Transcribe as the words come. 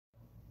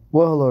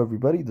Well, hello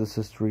everybody, this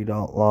is Street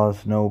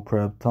Outlaws No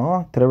Prep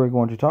Talk. Today we're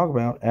going to talk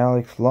about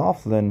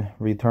Laughlin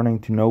returning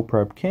to No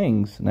Prep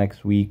Kings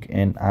next week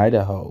in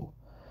Idaho.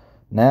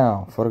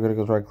 Now, before I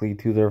go directly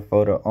to their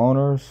photo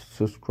owners,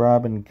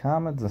 subscribe and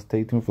comment, and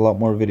stay tuned for a lot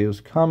more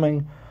videos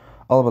coming,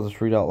 all about the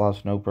Street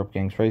Outlaws No Prep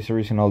Kings race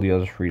series and all the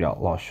other Street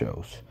Outlaw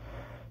shows.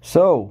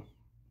 So,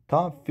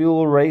 Top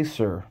Fuel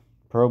Racer,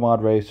 Pro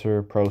Mod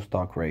Racer, Pro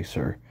Stock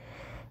Racer,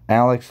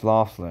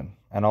 Laughlin,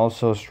 and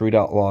also Street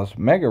Outlaws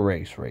Mega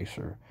Race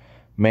Racer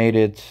made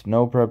its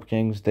No Prep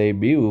Kings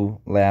debut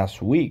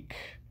last week,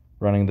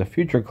 running the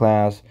Future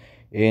class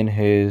in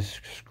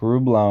his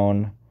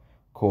screw-blown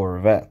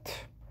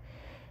Corvette.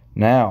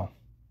 Now,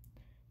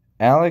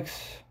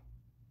 Alex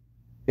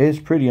is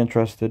pretty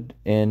interested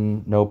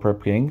in No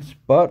Prep Kings,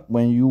 but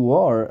when you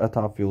are a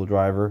Top Fuel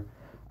driver,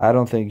 I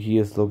don't think he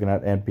is looking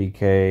at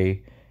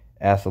NPK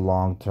as a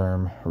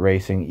long-term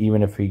racing,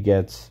 even if he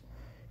gets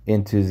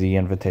into the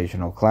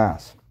Invitational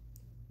class.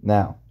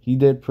 Now, he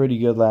did pretty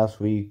good last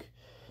week.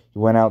 He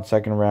went out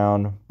second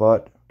round,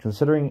 but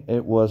considering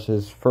it was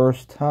his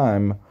first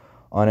time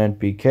on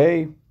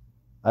NPK,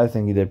 I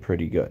think he did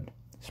pretty good,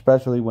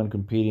 especially when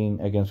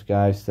competing against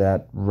guys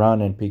that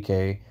run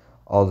NPK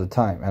all the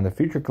time. And the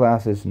Future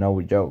class is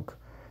no joke.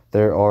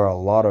 There are a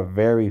lot of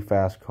very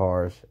fast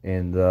cars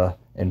in the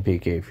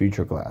NPK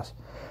Future class.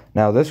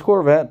 Now, this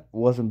Corvette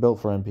wasn't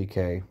built for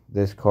NPK.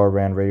 This car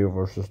ran Radio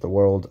versus the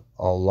World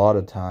a lot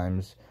of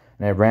times,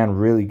 and it ran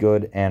really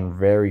good and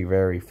very,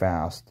 very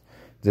fast.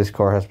 This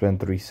car has been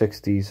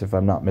 360s, if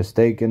I'm not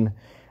mistaken,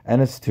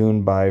 and it's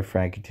tuned by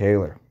Frankie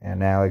Taylor.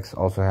 And Alex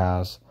also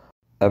has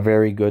a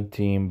very good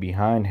team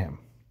behind him.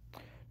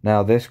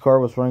 Now, this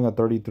car was running a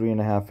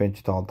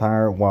 33.5-inch tall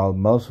tire, while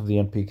most of the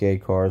NPK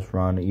cars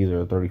run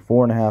either a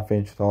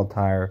 34.5-inch tall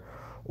tire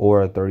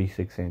or a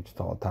 36-inch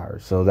tall tire.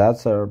 So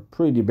that's a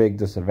pretty big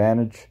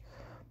disadvantage.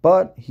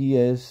 But he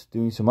is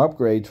doing some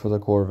upgrades for the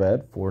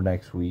Corvette for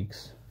next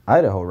week's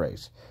Idaho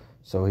race.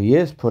 So he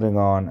is putting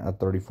on a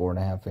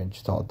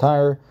 34.5-inch tall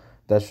tire.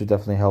 That should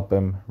definitely help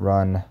him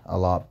run a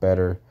lot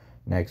better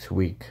next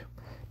week.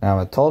 Now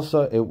at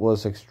Tulsa, it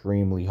was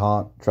extremely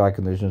hot. Track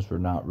conditions were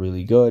not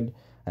really good,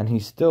 and he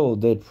still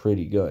did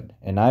pretty good.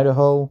 In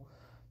Idaho,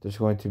 there's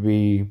going to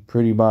be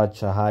pretty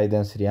much a high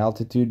density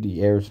altitude.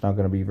 The air is not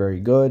going to be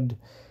very good,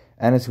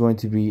 and it's going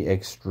to be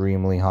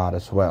extremely hot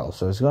as well.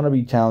 So it's going to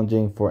be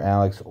challenging for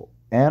Alex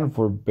and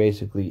for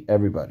basically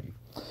everybody.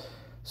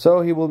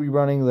 So he will be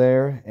running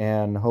there,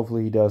 and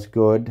hopefully he does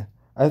good.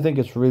 I think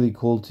it's really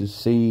cool to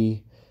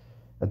see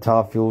a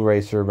Top Fuel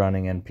racer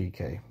running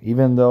NPK.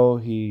 Even though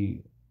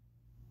he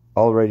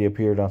already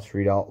appeared on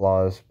Street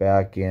Outlaws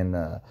back in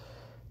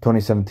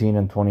 2017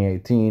 and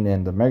 2018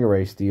 in the Mega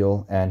Race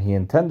deal, and he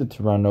intended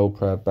to run No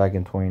Prep back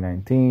in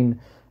 2019,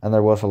 and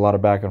there was a lot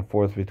of back and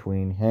forth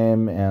between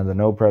him and the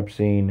No Prep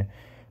scene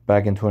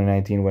back in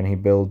 2019 when he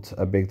built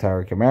a big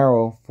tire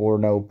Camaro for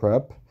No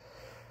Prep.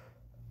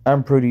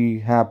 I'm pretty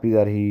happy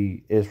that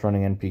he is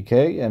running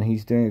NPK, and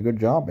he's doing a good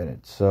job in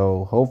it.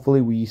 So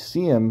hopefully we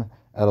see him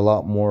at a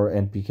lot more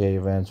NPK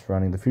events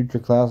running the Future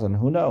class, and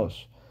who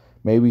knows,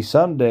 maybe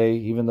someday,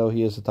 even though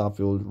he is a Top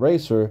Fuel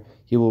racer,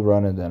 he will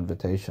run in the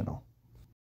Invitational.